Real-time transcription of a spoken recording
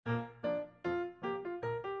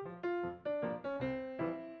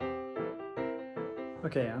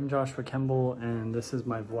Okay, I'm Joshua Kemble, and this is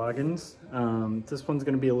my Vloggins. This one's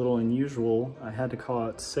going to be a little unusual. I had to call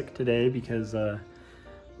out sick today because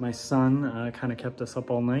my son kind of kept us up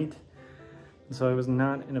all night. So I was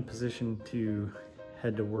not in a position to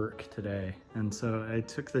head to work today. And so I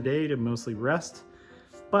took the day to mostly rest.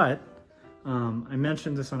 But I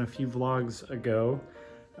mentioned this on a few vlogs ago.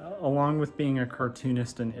 Along with being a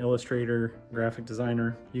cartoonist and illustrator, graphic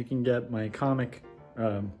designer, you can get my comic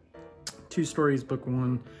 2 Stories book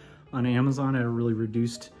 1 on Amazon at a really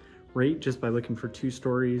reduced rate just by looking for 2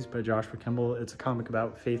 Stories by Joshua Kemble. It's a comic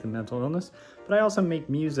about faith and mental illness, but I also make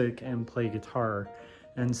music and play guitar.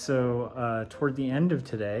 And so toward the end of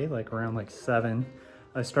today, like around 7,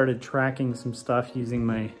 I started tracking some stuff using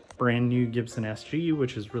my brand new Gibson SG,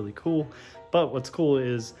 which is really cool. But what's cool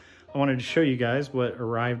is I wanted to show you guys what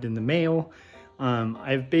arrived in the mail.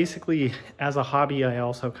 I've basically, as a hobby, I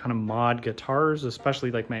also kind of mod guitars, especially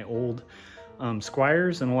like my old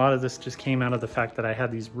Squires, and a lot of this just came out of the fact that I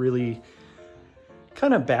had these really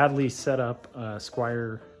kind of badly set up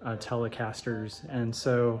Squire Telecasters, and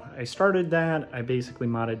so I started that. I basically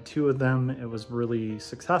modded 2 of them. It was really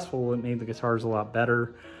successful. It made the guitars a lot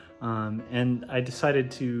better, and I decided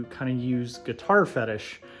to kind of use Guitar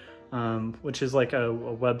Fetish, which is like a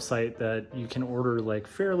website that you can order like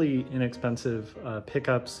fairly inexpensive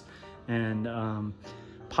pickups and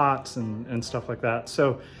pots and stuff like that.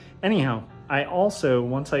 So anyhow, I also,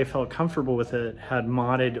 once I felt comfortable with it, had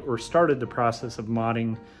modded or started the process of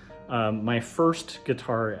modding my first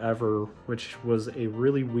guitar ever, which was a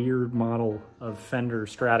really weird model of Fender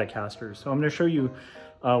Stratocaster. So I'm going to show you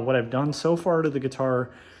what I've done so far to the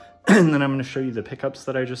guitar, and then I'm going to show you the pickups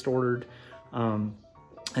that I just ordered.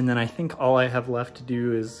 And then I think all I have left to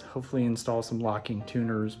do is hopefully install some locking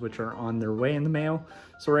tuners, which are on their way in the mail.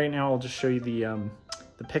 So right now I'll just show you the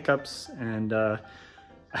pickups, and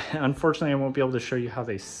unfortunately I won't be able to show you how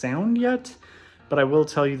they sound yet, but I will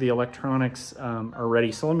tell you the electronics are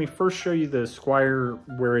ready. So let me first show you the Squire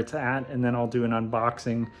where it's at, and then I'll do an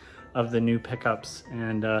unboxing of the new pickups.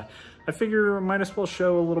 And I figure I might as well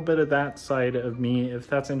show a little bit of that side of me. If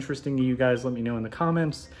that's interesting to you guys, let me know in the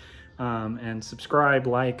comments. And subscribe,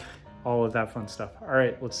 like, all of that fun stuff. All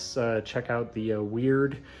right, let's check out the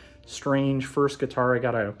weird, strange first guitar I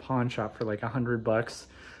got at a pawn shop for like $100.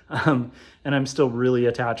 And I'm still really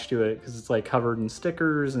attached to it because it's like covered in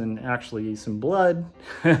stickers and actually some blood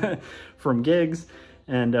from gigs.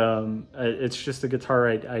 And it's just a guitar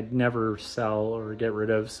I'd never sell or get rid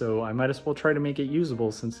of, so I might as well try to make it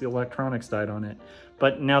usable since the electronics died on it.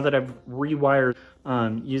 But now that I've rewired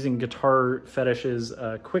using Guitar Fetish's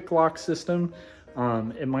quick lock system,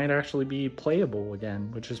 it might actually be playable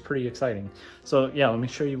again, which is pretty exciting. So yeah, let me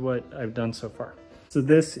show you what I've done so far. So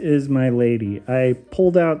this is my lady. I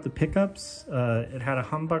pulled out the pickups. It had a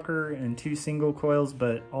humbucker and 2 single coils,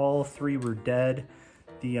 but all 3 were dead.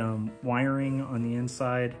 The wiring on the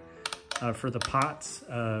inside for the pots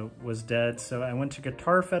was dead. So I went to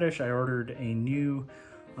Guitar Fetish. I ordered a new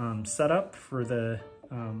setup for the,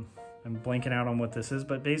 I'm blanking out on what this is,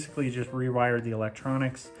 but basically just rewired the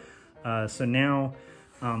electronics. So now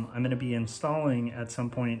I'm going to be installing at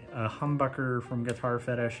some point a humbucker from Guitar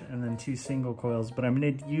Fetish and then 2 single coils, but I'm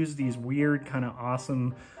going to use these weird kind of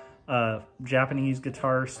awesome Japanese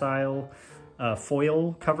guitar style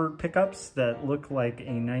foil covered pickups that look like a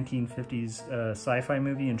 1950s sci-fi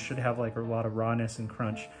movie and should have like a lot of rawness and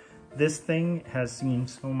crunch. This thing has seen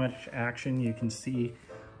so much action. You can see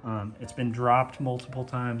it's been dropped multiple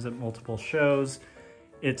times at multiple shows.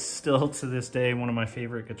 It's still to this day one of my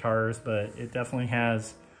favorite guitars, but it definitely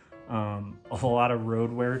has a lot of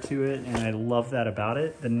road wear to it, and I love that about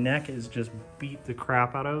it. The neck is just beat the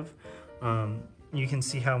crap out of. You can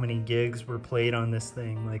see how many gigs were played on this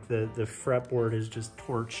thing. Like the fretboard is just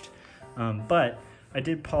torched. But I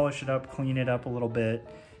did polish it up, clean it up a little bit,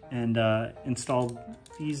 and installed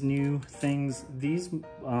these new things. These,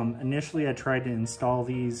 initially I tried to install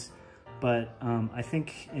these, but I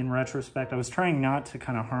think in retrospect, I was trying not to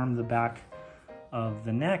kind of harm the back of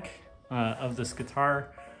the neck of this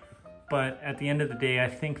guitar. But at the end of the day, I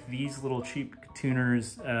think these little cheap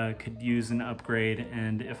tuners could use an upgrade,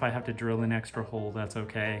 and if I have to drill an extra hole, that's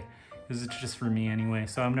okay, because it's just for me anyway.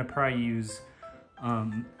 So I'm gonna probably use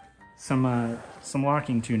some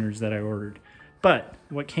locking tuners that I ordered. But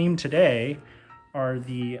what came today are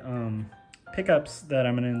the pickups that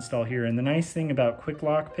I'm gonna install here. And the nice thing about quick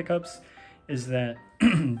lock pickups is that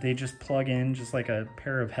they just plug in just like a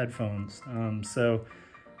pair of headphones.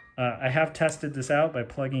 I have tested this out by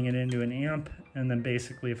plugging it into an amp, and then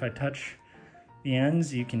basically if I touch the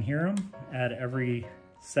ends, you can hear them at every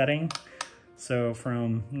setting. So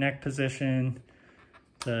from neck position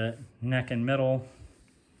to neck and middle,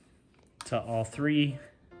 to all three,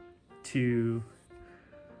 to,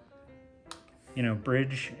 you know,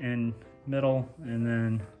 bridge and middle, and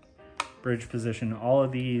then bridge position. All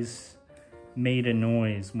of these made a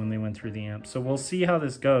noise when they went through the amp. So we'll see how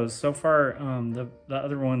this goes. So far, the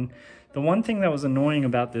other one, the one thing that was annoying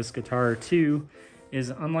about this guitar too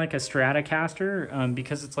is, unlike a Stratocaster,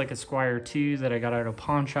 because it's like a Squire II that I got out of a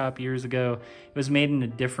pawn shop years ago, it was made in a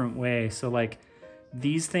different way. So like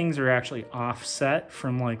these things are actually offset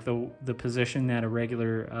from like the position that a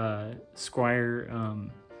regular Squire,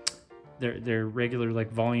 their regular like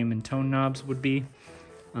volume and tone knobs would be.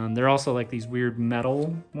 They're also like these weird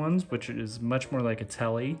metal ones, which is much more like a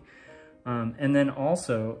telly. And then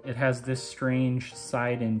also it has this strange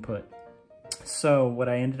side input. So what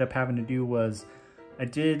I ended up having to do was, I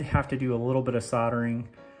did have to do a little bit of soldering,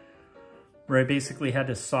 where I basically had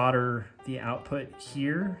to solder the output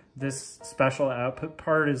here. This special output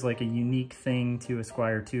part is like a unique thing to a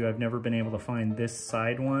Squire II. I've never been able to find this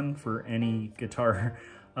side one for any guitar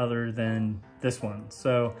other than this one.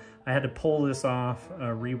 So I had to pull this off,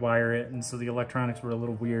 rewire it, and so the electronics were a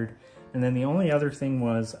little weird. And then the only other thing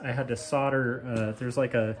was I had to solder, there's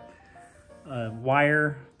like a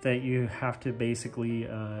wire that you have to basically,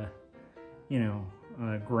 you know,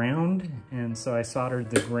 ground, and so I soldered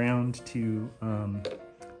the ground to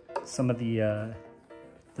some of the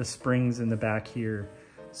springs in the back here.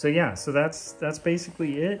 So yeah, so that's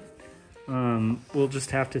basically it. We'll just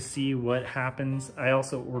have to see what happens. I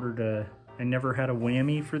also ordered I never had a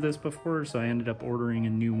whammy for this before, so I ended up ordering a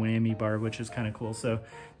new whammy bar, which is kind of cool. So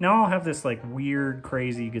now I'll have this like weird,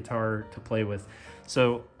 crazy guitar to play with.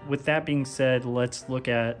 So with that being said, let's look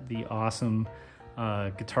at the awesome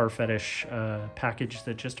Guitar Fetish package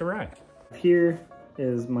that just arrived. Here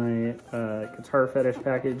is my Guitar Fetish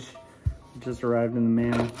package. It just arrived in the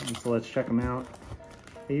mail, so let's check them out.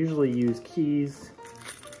 I usually use keys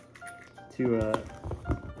to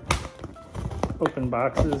open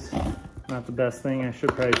boxes. Not the best thing. I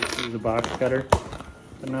should probably just use a box cutter,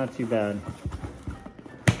 but not too bad.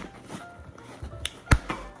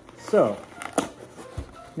 So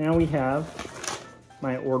now we have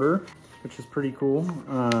my order, which is pretty cool.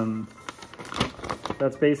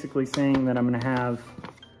 That's basically saying that I'm going to have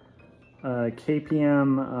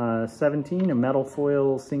KPM 17, a metal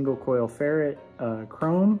foil single coil ferret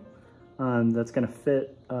chrome that's going to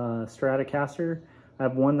fit Stratocaster. I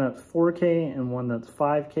have one that's 4K and one that's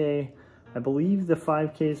 5K. I believe the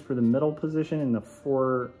 5K is for the middle position and the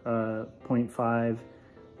 4.5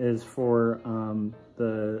 is for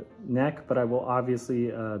the neck, but I will obviously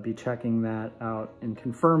be checking that out and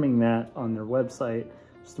confirming that on their website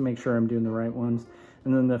just to make sure I'm doing the right ones.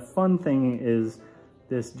 And then the fun thing is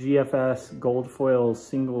this GFS gold foil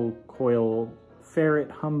single coil ferret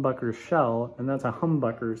humbucker shell, and that's a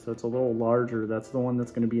humbucker, so it's a little larger. That's the one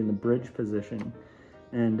that's going to be in the bridge position,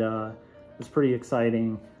 and it's pretty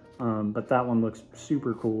exciting. But that one looks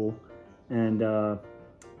super cool, and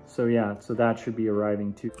so yeah, so that should be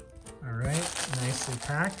arriving too. All right, nicely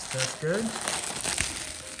packed, that's good.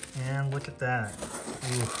 And look at that.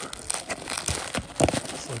 Ooh.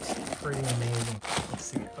 This looks pretty amazing. Let's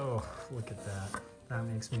see, oh, look at that. That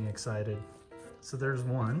makes me excited. So there's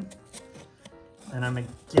one, and I'm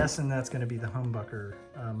guessing that's gonna be the humbucker.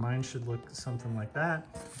 Mine should look something like that,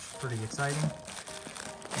 which is pretty exciting.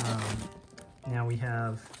 Now we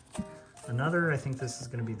have another. I think this is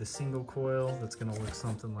going to be the single coil. That's going to look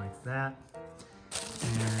something like that.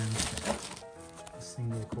 And the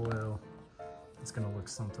single coil, it's going to look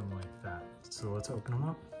something like that. So let's open them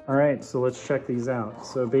up. All right, so let's check these out.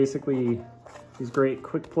 So basically, these great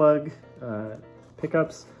Kwickplug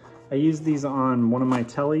pickups. I used these on one of my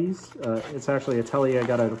tellies. It's actually a telly I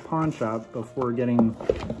got at a pawn shop before getting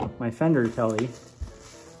my Fender telly,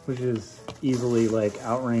 which is easily like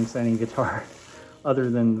outranks any guitar other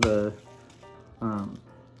than the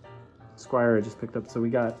Squire I just picked up. So we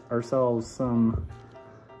got ourselves some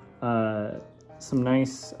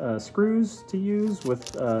nice screws to use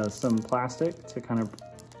with some plastic to kind of,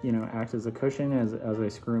 you know, act as a cushion as I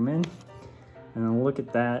screw them in. And then look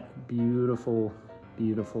at that beautiful,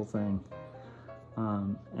 beautiful thing.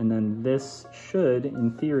 And then this should,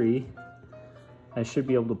 in theory, I should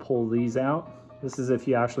be able to pull these out. This is if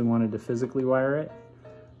you actually wanted to physically wire it.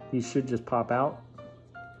 These should just pop out.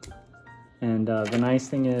 And the nice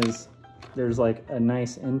thing is there's like a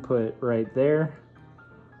nice input right there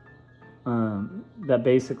that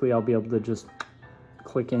basically I'll be able to just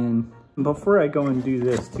click in. Before I go and do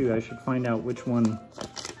this too, I should find out which one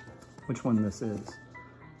this is.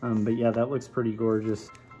 But yeah, that looks pretty gorgeous.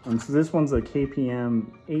 So this one's a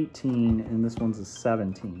KPM 18 and this one's a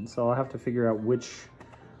 17. So I'll have to figure out which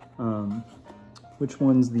which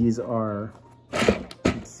ones these are.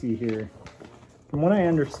 Let's see here. From what I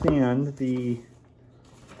understand, the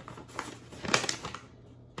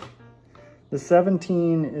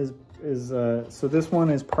 17 is so this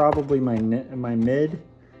one is probably my mid,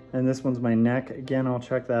 and this one's my neck. Again, I'll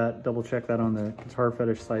check that, double check that on the Guitar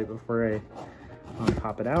Fetish site before I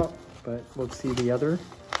pop it out. But let's see the other.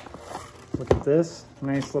 Look at this,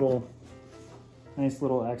 nice little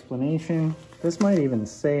explanation. This might even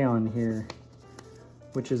say on here,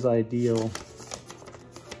 which is ideal.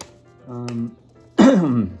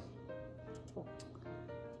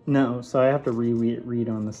 No, so I have to read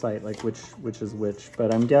on the site like which is which,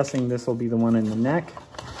 but I'm guessing this will be the one in the neck,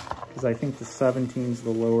 because I think the 17 is the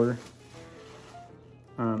lower.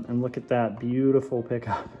 And look at that beautiful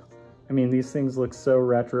pickup. I mean, these things look so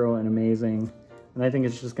retro and amazing, and I think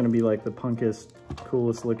it's just going to be like the punkest,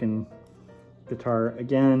 coolest looking guitar.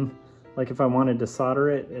 Again, like if I wanted to solder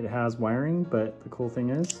it, it has wiring, but the cool thing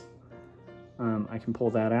is I can pull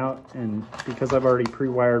that out, and because I've already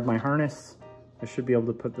pre-wired my harness, I should be able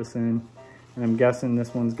to put this in. And I'm guessing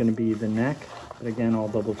this one's going to be the neck, but again, I'll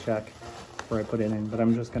double check before I put it in. But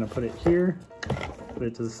I'm just going to put it here, put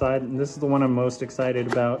it to the side, and this is the one I'm most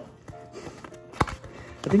excited about.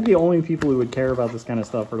 I think the only people who would care about this kind of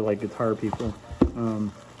stuff are like guitar people.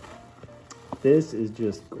 This is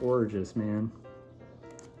just gorgeous, man.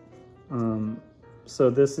 So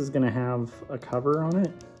this is going to have a cover on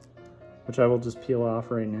it, which I will just peel off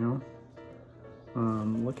right now.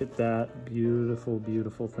 Look at that beautiful,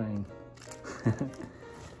 beautiful thing.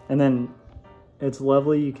 And then it's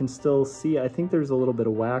lovely. You can still see, I think there's a little bit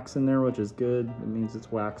of wax in there, which is good. It means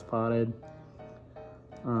it's wax potted.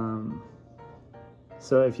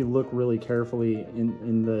 So if you look really carefully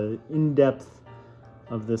in the in-depth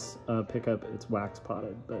of this pickup, it's wax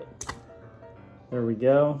potted, but there we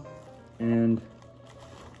go. And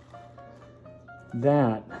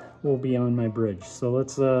that will be on my bridge. So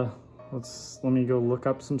let me go look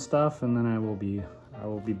up some stuff, and then I will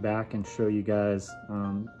be back and show you guys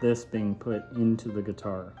this being put into the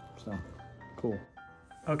guitar. So cool.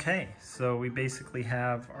 Okay, so we basically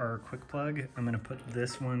have our Kwickplug. I'm gonna put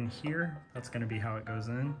this one here. That's gonna be how it goes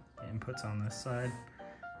in. The input's on this side.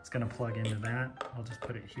 It's gonna plug into that. I'll just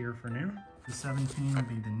put it here for now. The 17 will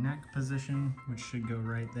be the neck position, which should go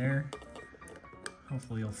right there.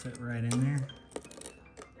 Hopefully it'll fit right in there.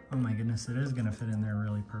 Oh my goodness, it is gonna fit in there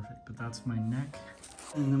really perfect, but that's my neck.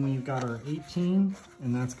 And then we've got our 18,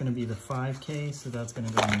 and that's gonna be the 5K, so that's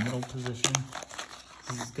gonna go in the middle position.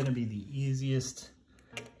 This is gonna be the easiest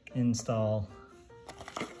install.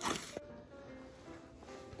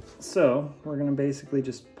 So we're gonna basically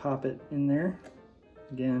just pop it in there.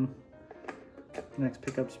 Again, next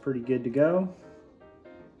pickup's pretty good to go.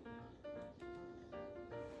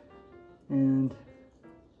 And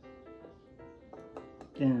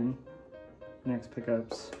again, next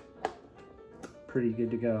pickup's pretty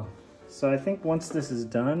good to go. So I think once this is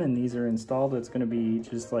done and these are installed, it's gonna be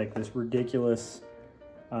just like this ridiculous,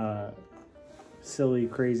 silly,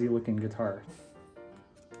 crazy looking guitar.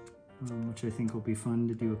 Which I think will be fun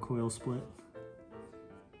to do a coil split.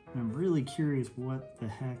 And I'm really curious what the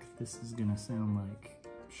heck this is gonna sound like.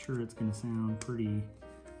 I'm sure it's gonna sound pretty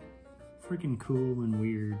freaking cool and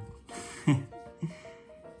weird.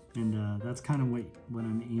 And that's kind of what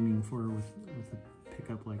I'm aiming for with a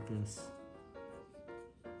pickup like this.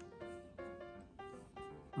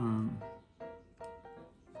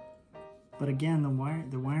 But again, the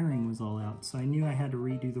wiring was all out, so I knew I had to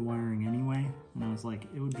redo the wiring anyway, and I was like,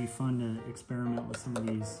 it would be fun to experiment with some of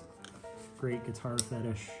these great Guitar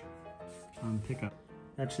Fetish pickup.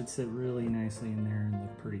 That should sit really nicely in there and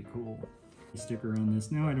look pretty cool. Sticker on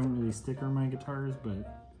this. Now I don't really sticker my guitars,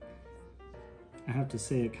 but I have to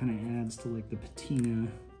say it kind of adds to like the patina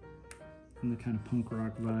and the kind of punk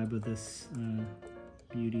rock vibe of this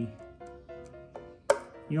beauty.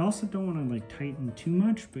 You also don't want to like tighten too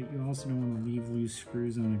much, but you also don't want to leave loose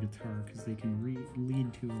screws on a guitar because they can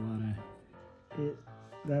lead to a lot of...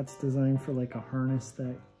 That's designed for like a harness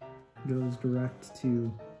that goes direct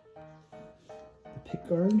to the pick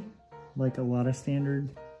guard, like a lot of standard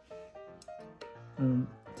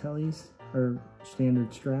tellies or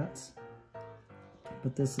standard Strats.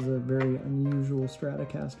 But this is a very unusual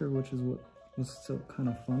Stratocaster, which is what was so kind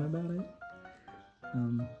of fun about it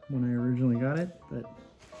when I originally got it. But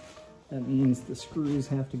that means the screws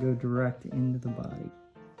have to go direct into the body.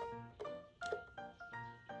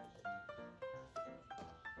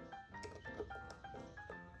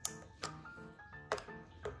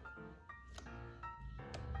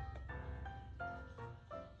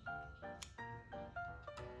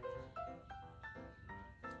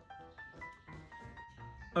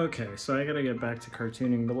 Okay, so I gotta get back to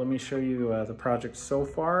cartooning, but let me show you the project so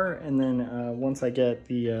far, and then once I get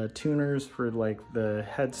the tuners for like the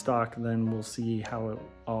headstock, then we'll see how it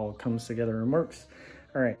all comes together and works.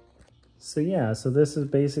 All right, so yeah, so this is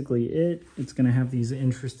basically it. It's gonna have these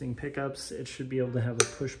interesting pickups. It should be able to have a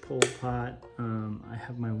push-pull pot. I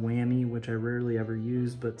have my whammy, which I rarely ever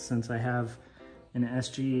use, but since I have an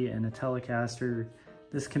SG and a Telecaster,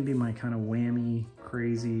 this can be my kind of whammy,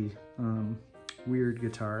 crazy, weird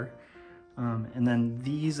guitar. And then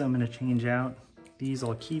these I'm going to change out. These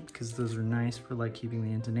I'll keep because those are nice for like keeping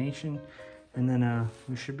the intonation, and then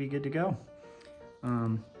we should be good to go.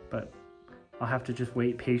 But I'll have to just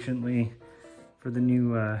wait patiently for the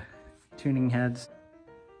new tuning heads.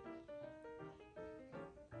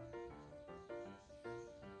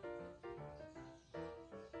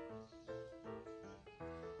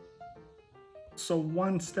 So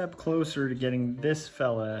one step closer to getting this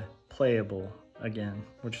fella playable again,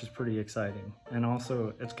 which is pretty exciting. And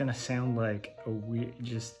also it's gonna sound like a weird,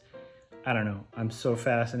 I don't know, I'm so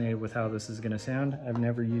fascinated with how this is gonna sound. I've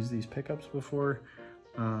never used these pickups before,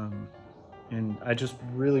 and I just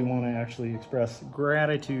really want to actually express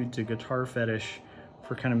gratitude to Guitar Fetish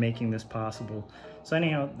for kind of making this possible. So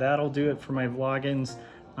anyhow, that'll do it for my Vloggins.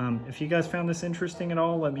 If you guys found this interesting at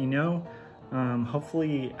all, let me know.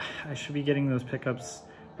 Hopefully I should be getting those pickups,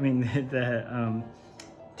 I mean the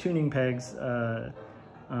tuning pegs,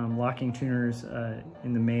 locking tuners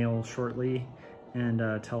in the mail shortly.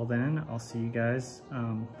 And till then, I'll see you guys.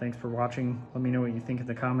 Thanks for watching. Let me know what you think in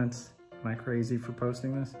the comments. Am I crazy for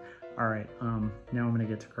posting this? All right, now I'm gonna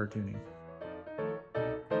get to cartooning.